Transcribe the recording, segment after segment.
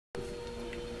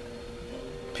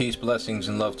Peace, blessings,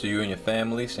 and love to you and your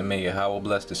families, and may Yahawah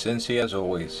bless the sincere as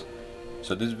always.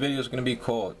 So this video is going to be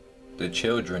called The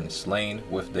Children Slain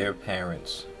with Their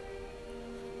Parents.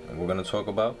 And we're going to talk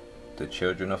about the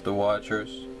children of the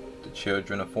watchers, the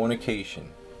children of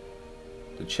fornication,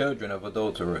 the children of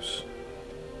adulterers,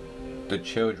 the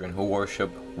children who worship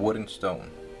wood and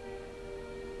stone.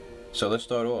 So let's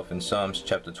start off in Psalms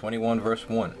chapter 21 verse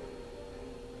 1.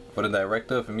 For the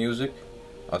director of music,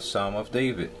 a psalm of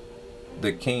David.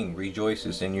 The king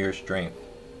rejoices in your strength,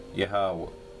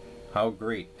 Yahawah. How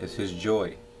great is his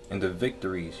joy in the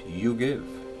victories you give.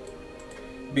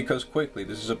 Because quickly,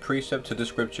 this is a precept to the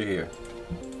scripture here.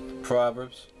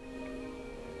 Proverbs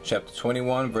chapter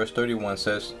 21 verse 31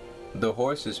 says, the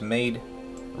horse is made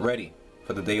ready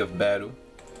for the day of battle,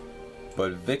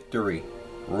 but victory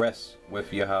rests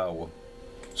with Yahawah.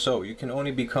 So you can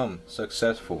only become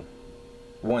successful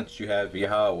once you have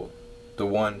Yahawah, the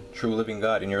one true living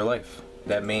God in your life.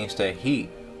 That means that he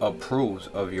approves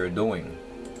of your doing.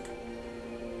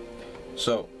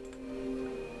 So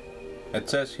it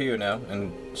says here now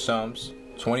in Psalms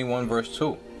 21 verse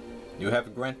 2, you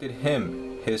have granted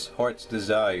him his heart's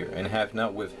desire and have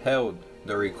not withheld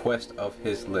the request of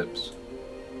his lips.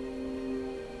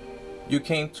 You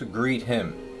came to greet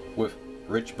him with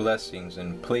rich blessings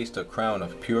and placed a crown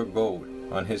of pure gold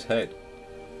on his head.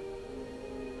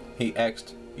 He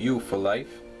asked you for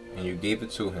life, and you gave it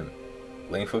to him,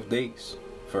 length of days,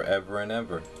 forever and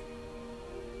ever.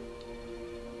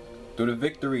 Through the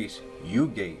victories you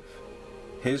gave,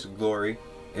 his glory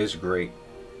is great.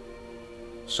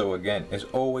 So again, it's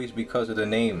always because of the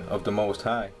name of the Most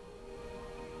High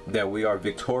that we are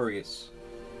victorious.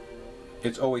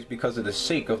 It's always because of the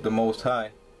sake of the Most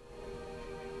High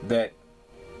that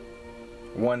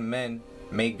one man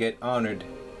may get honored,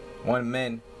 one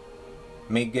man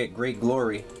may get great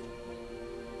glory.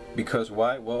 Because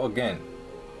why? Well, again,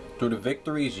 through the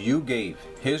victories you gave,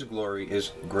 his glory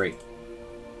is great.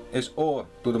 It's all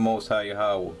through the Most High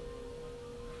Yahawah.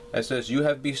 It says, you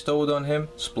have bestowed on him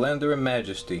splendor and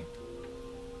majesty.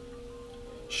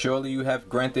 Surely you have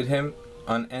granted him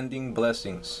unending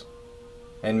blessings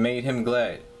and made him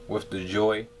glad with the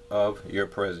joy of your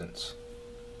presence.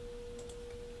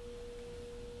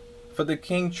 For the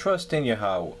king trusts in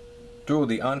Yahawah. Through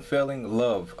the unfailing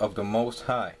love of the Most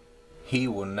High, he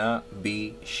will not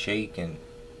be shaken.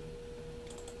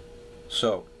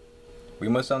 So, we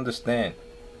must understand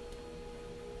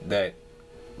that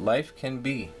life can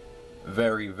be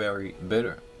very, very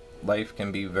bitter. Life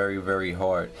can be very, very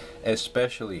hard,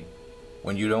 especially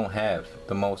when you don't have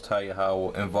the Most High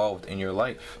Yahawah involved in your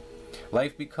life.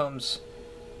 Life becomes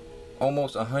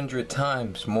almost 100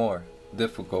 times more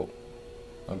difficult,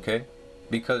 okay?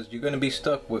 Because you're going to be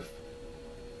stuck with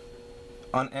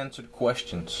unanswered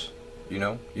questions. You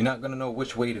know, you're not going to know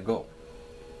which way to go.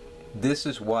 This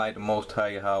is why the Most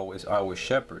High Yahawah is our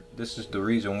shepherd. This is the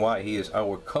reason why he is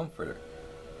our comforter.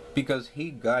 Because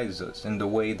he guides us in the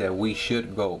way that we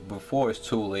should go before it's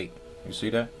too late. You see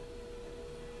that?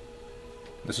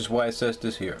 This is why it says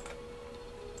this here.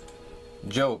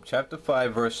 Job chapter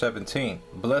 5 verse 17.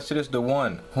 Blessed is the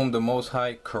one whom the Most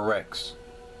High corrects.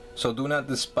 So do not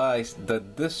despise the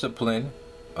discipline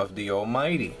of the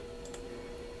Almighty.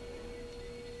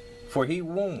 For he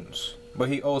wounds, but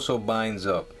he also binds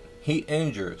up. He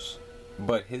injures,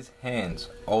 but his hands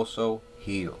also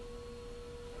heal.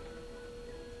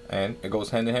 And it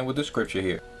goes hand in hand with the scripture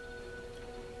here.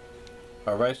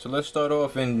 Alright, so let's start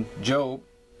off in Job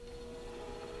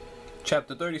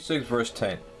chapter 36 verse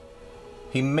 10.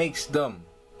 He makes them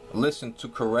listen to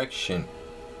correction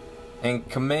and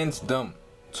commands them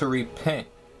to repent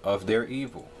of their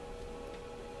evil.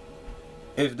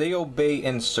 If they obey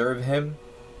and serve him,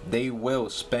 they will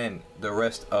spend the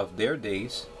rest of their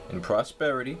days in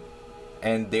prosperity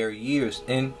and their years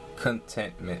in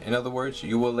contentment. In other words,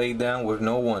 you will lay down with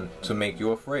no one to make you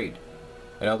afraid.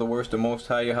 In other words, the Most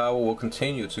High Yahawah will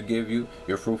continue to give you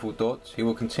your fruitful thoughts. He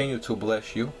will continue to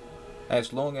bless you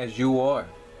as long as you are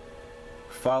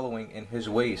following in his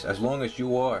ways, as long as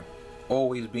you are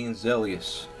always being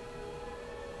zealous.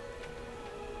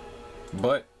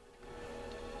 But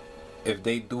if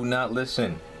they do not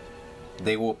listen,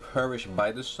 they will perish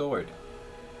by the sword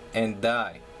and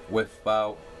die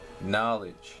without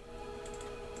knowledge.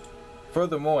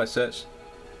 Furthermore, it says,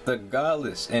 the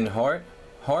godless in heart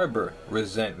harbor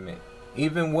resentment.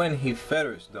 Even when he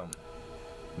fetters them,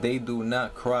 they do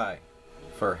not cry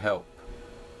for help.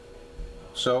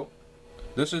 So,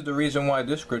 this is the reason why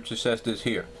this scripture says this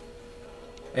here.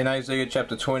 In Isaiah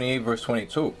chapter 28 verse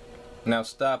 22. Now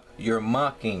stop your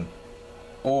mocking,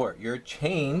 or your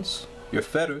chains, your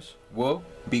fetters, will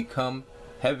become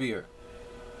heavier.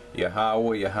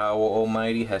 Yahawah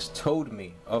Almighty has told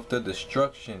me of the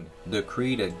destruction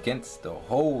decreed against the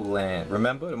whole land.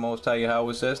 Remember, the Most High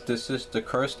Yahawah says this is the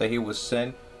curse that he will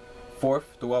send forth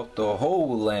throughout the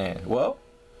whole land. Well,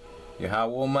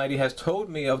 Yahawah Almighty has told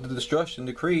me of the destruction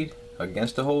decreed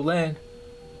against the whole land.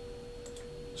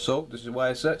 So, this is why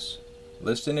it says,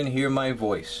 listen and hear my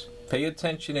voice. Pay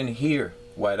attention and hear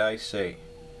what I say.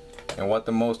 And what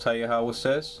the Most High Yahawah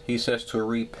says? He says to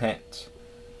repent,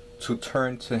 to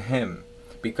turn to him.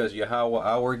 Because Yahawah,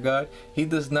 our God, he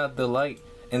does not delight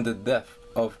in the death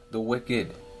of the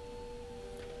wicked.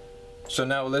 So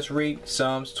now let's read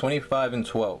Psalms 25 and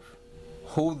 12.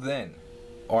 Who then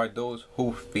are those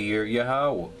who fear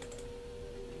Yahawah?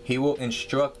 He will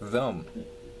instruct them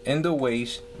in the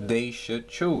ways they should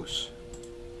choose.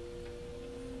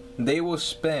 They will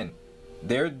spend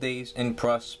their days in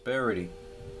prosperity,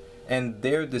 and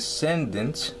their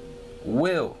descendants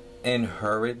will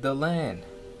inherit the land.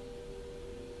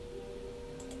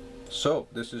 So,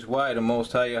 this is why the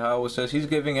Most High Yahawah says he's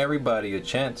giving everybody a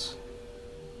chance.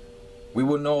 We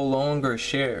will no longer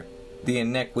share the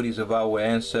iniquities of our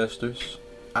ancestors.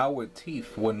 Our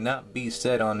teeth will not be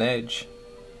set on edge.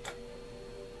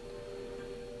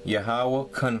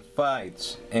 Yahawah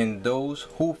confides in those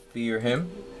who fear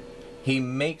him. He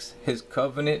makes his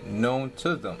covenant known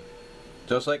to them.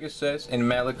 Just like it says in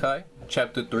Malachi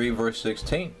chapter 3 verse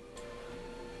 16.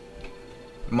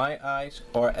 My eyes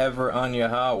are ever on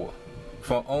Yahawah,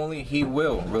 for only he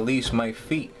will release my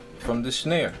feet from the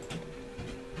snare.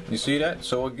 You see that?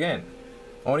 So again,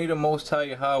 only the Most High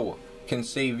Yahawah can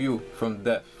save you from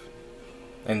death.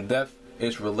 And death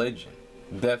is religion.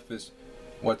 Death is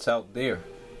what's out there,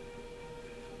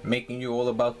 making you all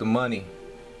about the money,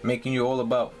 making you all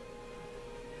about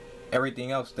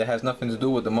everything else that has nothing to do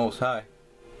with the Most High.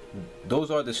 Those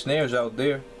are the snares out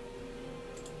there.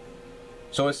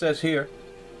 So it says here,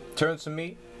 turn to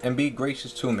me and be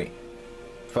gracious to me,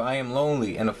 for I am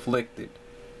lonely and afflicted.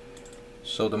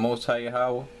 So the Most High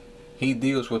Yahawah, he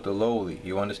deals with the lowly.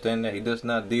 You understand that? He does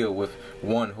not deal with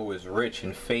one who is rich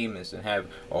and famous and have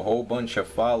a whole bunch of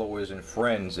followers and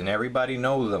friends and everybody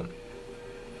knows them.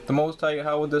 The Most High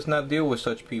Yahawah does not deal with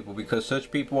such people, because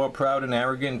such people are proud and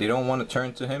arrogant. They don't want to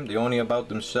turn to him. They're only about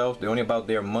themselves. They're only about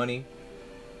their money.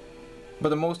 But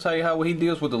the Most High Yahawah, he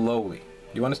deals with the lowly.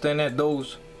 You understand that?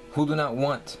 Those who do not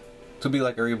want to be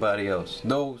like everybody else.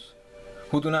 Those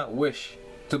who do not wish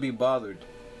to be bothered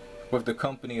with the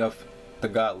company of the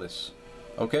godless.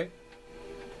 Okay?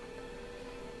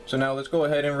 So now let's go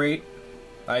ahead and read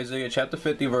Isaiah chapter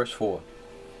 50 verse 4.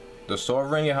 The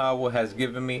Sovereign YAHAWAH has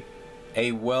given me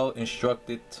a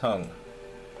well-instructed tongue.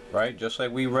 Right? Just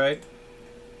like we read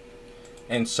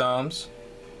in Psalms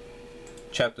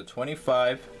chapter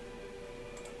 25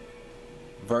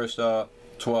 verse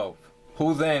 12.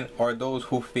 Who then are those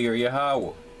who fear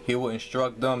Yahawah? He will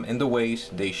instruct them in the ways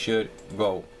they should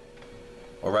go.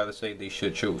 Or rather say they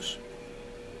should choose.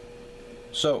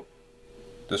 So,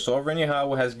 the Sovereign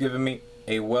YAHAWAH has given me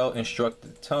a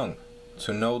well-instructed tongue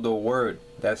to know the word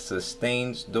that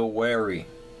sustains the weary.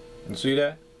 You see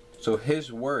that? So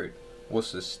his word will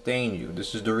sustain you.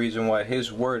 This is the reason why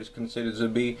his word is considered to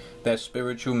be that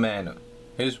spiritual manna.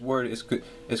 His word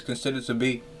is considered to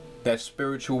be that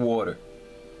spiritual water.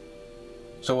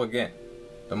 So again,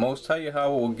 the Most High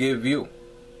Yahawah will give you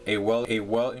a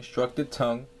well-instructed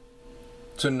tongue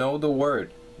to know the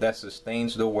word that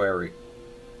sustains the weary.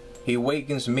 He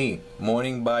wakens me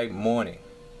morning by morning.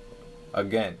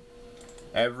 Again,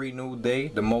 every new day,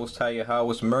 the Most High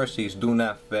Yahawah's mercies do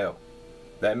not fail.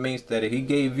 That means that if he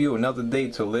gave you another day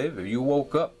to live, if you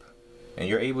woke up and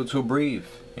you're able to breathe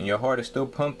and your heart is still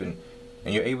pumping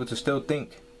and you're able to still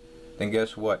think, then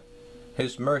guess what?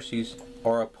 His mercies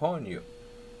are upon you.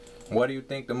 What do you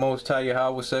think the Most High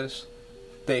Yahawah says?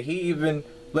 That he even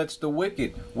lets the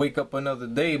wicked wake up another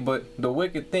day, but the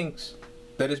wicked thinks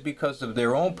that it's because of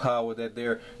their own power that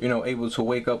they're, able to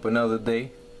wake up another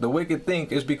day. The wicked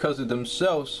think it's because of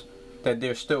themselves that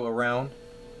they're still around.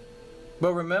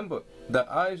 But remember, the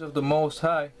eyes of the Most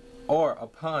High are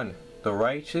upon the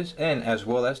righteous and as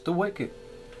well as the wicked.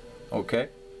 Okay?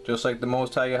 Just like the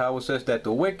Most High Yahawah says that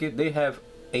the wicked, they have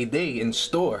a day in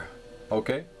store.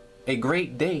 Okay? A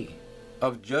great day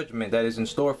of judgment that is in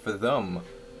store for them.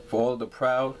 For all the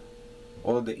proud,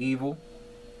 all the evil.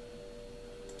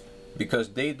 Because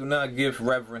they do not give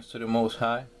reverence to the Most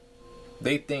High.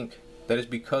 They think that it's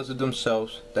because of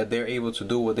themselves that they're able to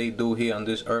do what they do here on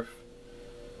this earth.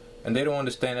 And they don't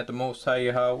understand that the Most High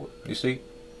Yahawah, you see,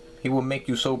 he will make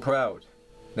you so proud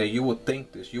that you will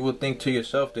think this. You will think to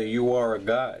yourself that you are a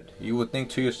God. You will think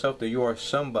to yourself that you are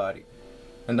somebody.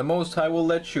 And the Most High will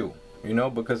let you you know,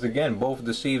 because again, both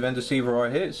deceive and deceiver are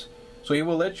his. So he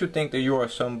will let you think that you are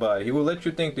somebody. He will let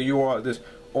you think that you are this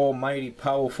almighty,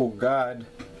 powerful God,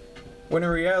 when in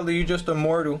reality you're just a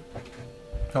mortal.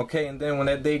 Okay, and then when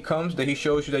that day comes that he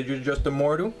shows you that you're just a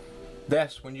mortal,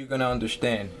 that's when you're gonna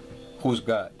understand who's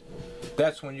God.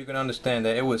 That's when you're gonna understand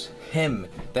that it was him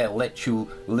that let you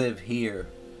live here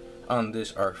on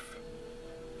this earth.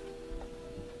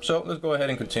 So let's go ahead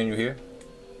and continue here.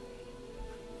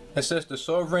 It says, the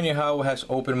Sovereign YAHAWAH has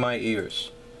opened my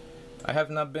ears. I have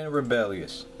not been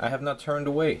rebellious. I have not turned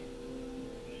away.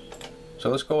 So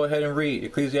let's go ahead and read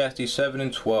Ecclesiastes 7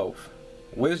 and 12.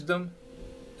 Wisdom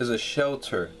is a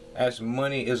shelter, as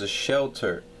money is a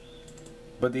shelter.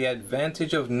 But the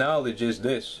advantage of knowledge is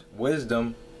this: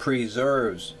 wisdom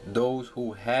preserves those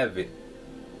who have it.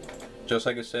 Just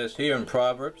like it says here in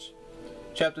Proverbs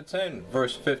chapter 10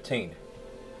 verse 15.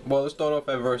 Well, let's start off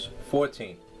at verse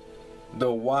 14.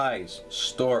 The wise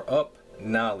store up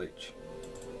knowledge,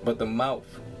 but the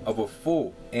mouth of a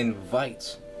fool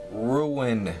invites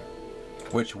ruin.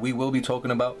 Which we will be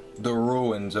talking about the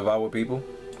ruins of our people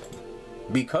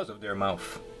because of their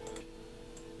mouth.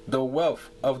 The wealth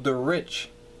of the rich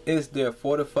is their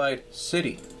fortified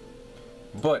city,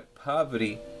 but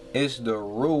poverty is the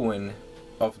ruin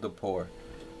of the poor.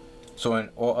 So in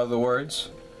all other words,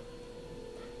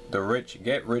 the rich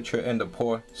get richer and the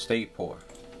poor stay poor.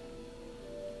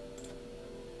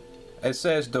 It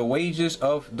says the wages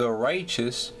of the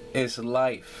righteous is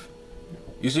life.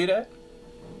 You see that?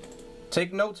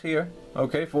 Take notes here,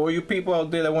 okay, for all you people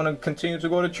out there that want to continue to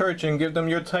go to church and give them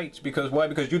your tithes. Because why?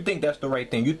 Because you think that's the right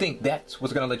thing. You think that's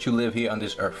what's going to let you live here on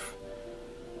this earth.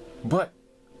 But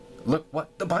look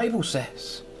what the Bible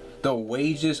says. The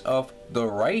wages of the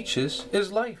righteous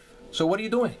is life. So what are you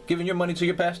doing? Giving your money to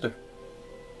your pastor.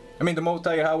 I mean, the Most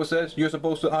High Yahawah says you're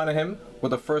supposed to honor him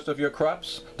with the first of your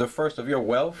crops, the first of your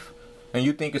wealth. And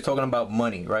you think it's talking about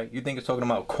money, right? You think it's talking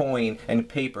about coin and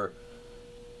paper.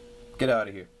 Get out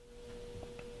of here.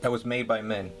 That was made by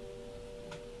men.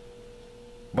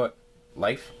 But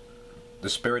life, the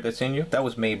spirit that's in you, that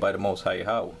was made by the Most High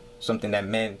Yahawah. Something that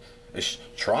men is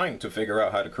trying to figure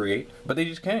out how to create, but they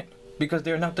just can't, because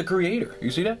they're not the creator.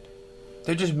 You see that?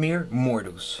 They're just mere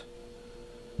mortals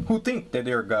who think that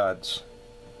they're gods.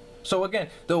 So again,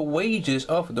 the wages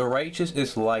of the righteous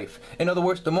is life. In other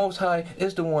words, the Most High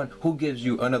is the one who gives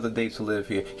you another day to live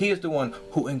here. He is the one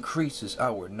who increases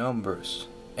our numbers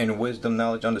in wisdom,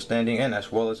 knowledge, understanding, and as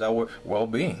well as our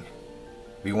well-being.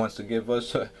 If he wants to give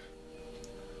us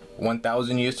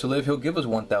 1,000 years to live, he'll give us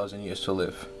 1,000 years to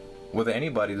live. Whether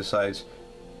anybody decides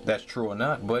that's true or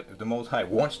not, but if the Most High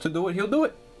wants to do it, he'll do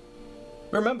it.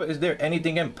 Remember, is there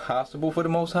anything impossible for the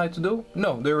Most High to do?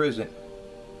 No, there isn't.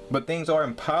 But things are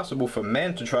impossible for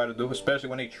men to try to do, especially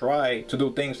when they try to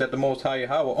do things that the Most High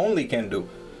Yahawah only can do.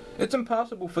 It's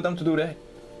impossible for them to do that.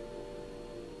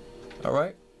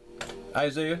 Alright?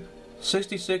 Isaiah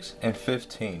 66 and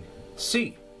 15.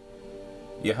 See,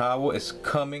 Yahawah is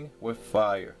coming with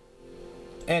fire,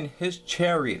 and his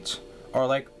chariots are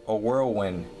like a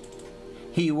whirlwind.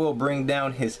 He will bring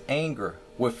down his anger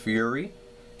with fury,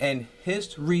 and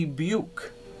his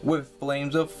rebuke with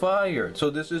flames of fire. So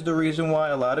this is the reason why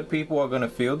a lot of people are going to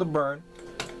feel the burn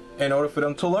in order for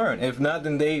them to learn. If not,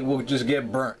 then they will just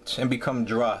get burnt and become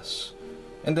dross.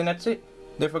 And then that's it.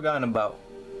 They're forgotten about.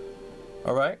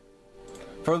 Alright?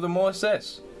 Furthermore it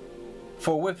says,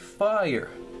 for with fire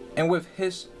and with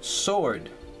his sword,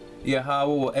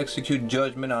 Yahawah will execute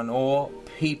judgment on all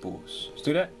peoples.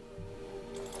 See that?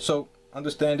 So,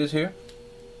 understand this here.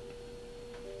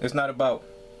 It's not about,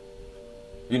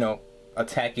 you know,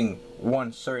 attacking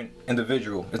one certain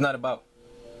individual. It's not about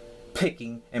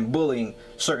picking and bullying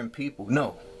certain people.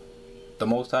 No. The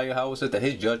Most High Yahawah says that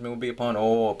his judgment will be upon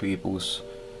all peoples,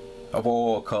 of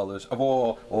all colors, of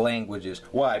all languages.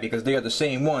 Why? Because they are the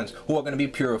same ones who are going to be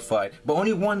purified. But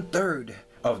only 1/3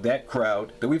 of that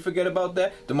crowd. Did we forget about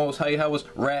that? The Most High Yahawah's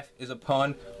wrath is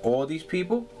upon all these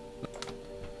people.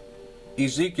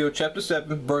 Ezekiel chapter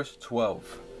 7 verse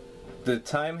 12. The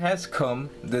time has come,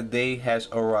 the day has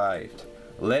arrived.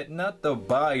 Let not the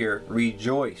buyer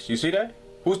rejoice. You see that?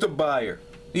 Who's the buyer?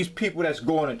 These people that's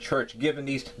going to church, giving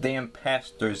these damn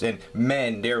pastors and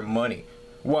men their money.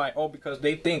 Why? Oh, because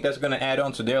they think that's going to add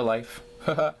on to their life.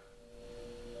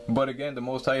 But again, the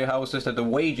Most High Yahawah says that the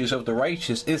wages of the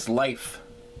righteous is life.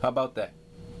 How about that?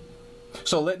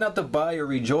 So let not the buyer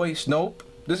rejoice. Nope.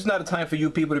 This is not a time for you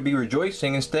people to be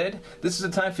rejoicing. Instead, this is a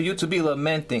time for you to be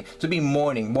lamenting, to be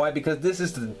mourning. Why? Because this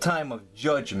is the time of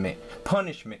judgment.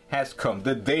 Punishment has come.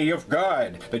 The day of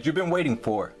God that you've been waiting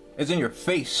for is in your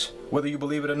face, whether you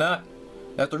believe it or not.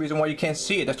 That's the reason why you can't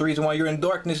see it. That's the reason why you're in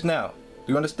darkness now.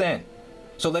 Do you understand?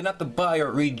 So let not the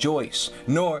buyer rejoice,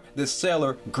 nor the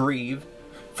seller grieve,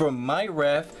 for my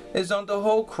wrath is on the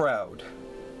whole crowd.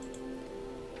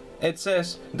 It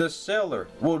says the seller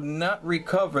will not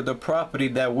recover the property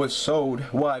that was sold.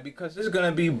 Why? Because it's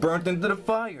going to be burnt into the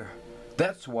fire.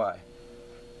 That's why.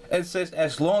 It says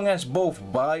as long as both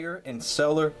buyer and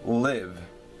seller live.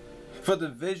 For the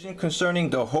vision concerning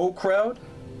the whole crowd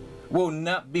will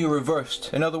not be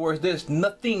reversed. In other words, there's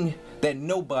nothing that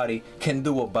nobody can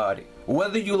do about it,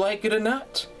 whether you like it or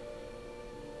not.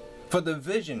 For the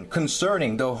vision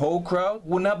concerning the whole crowd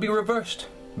will not be reversed.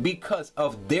 Because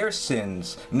of their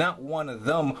sins, not one of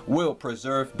them will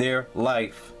preserve their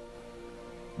life.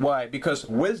 Why? Because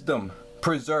wisdom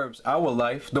preserves our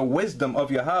life, the wisdom of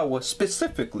Yahawah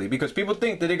specifically. Because people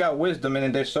think that they got wisdom and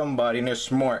then they're somebody and they're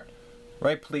smart.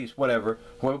 Right? Please, whatever.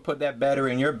 Whoever put that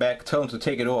battery in your back, tell them to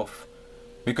take it off.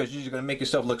 Because you're just going to make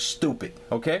yourself look stupid.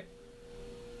 Okay?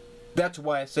 That's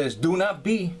why it says, do not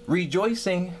be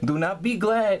rejoicing, do not be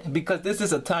glad, because this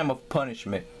is a time of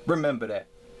punishment. Remember that.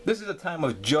 This is a time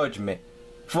of judgment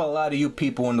for a lot of you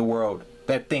people in the world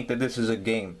that think that this is a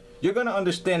game. You're going to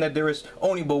understand that there is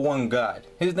only but one God.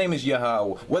 His name is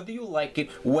Yahawah. Whether you like it,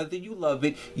 whether you love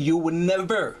it, you will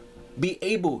never be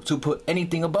able to put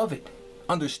anything above it.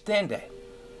 Understand that.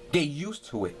 Get used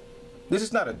to it. This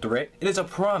is not a threat. It is a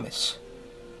promise.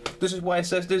 This is why it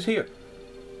says this here.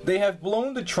 They have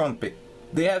blown the trumpet.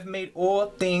 They have made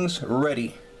all things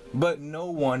ready. But no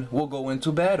one will go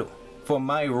into battle. For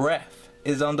my wrath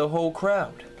is on the whole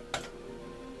crowd.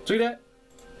 See that?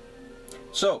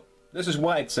 So, this is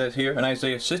why it says here in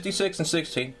Isaiah 66 and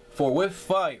 16, for with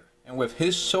fire and with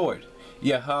his sword,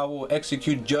 Yahawah will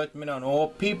execute judgment on all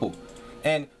people,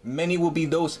 and many will be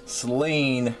those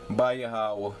slain by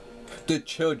Yahawah, the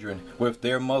children with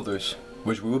their mothers,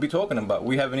 which we will be talking about.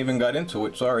 We haven't even got into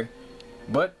it, sorry.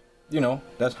 But, you know,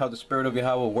 that's how the Spirit of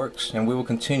Yahawah works, and we will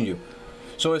continue.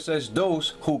 So it says,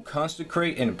 those who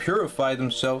consecrate and purify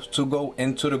themselves to go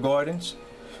into the gardens,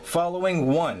 following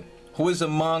one who is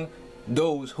among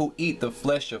those who eat the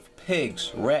flesh of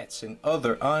pigs, rats, and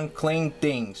other unclean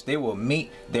things, they will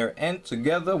meet their end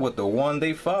together with the one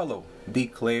they follow,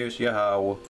 declares Yahawah.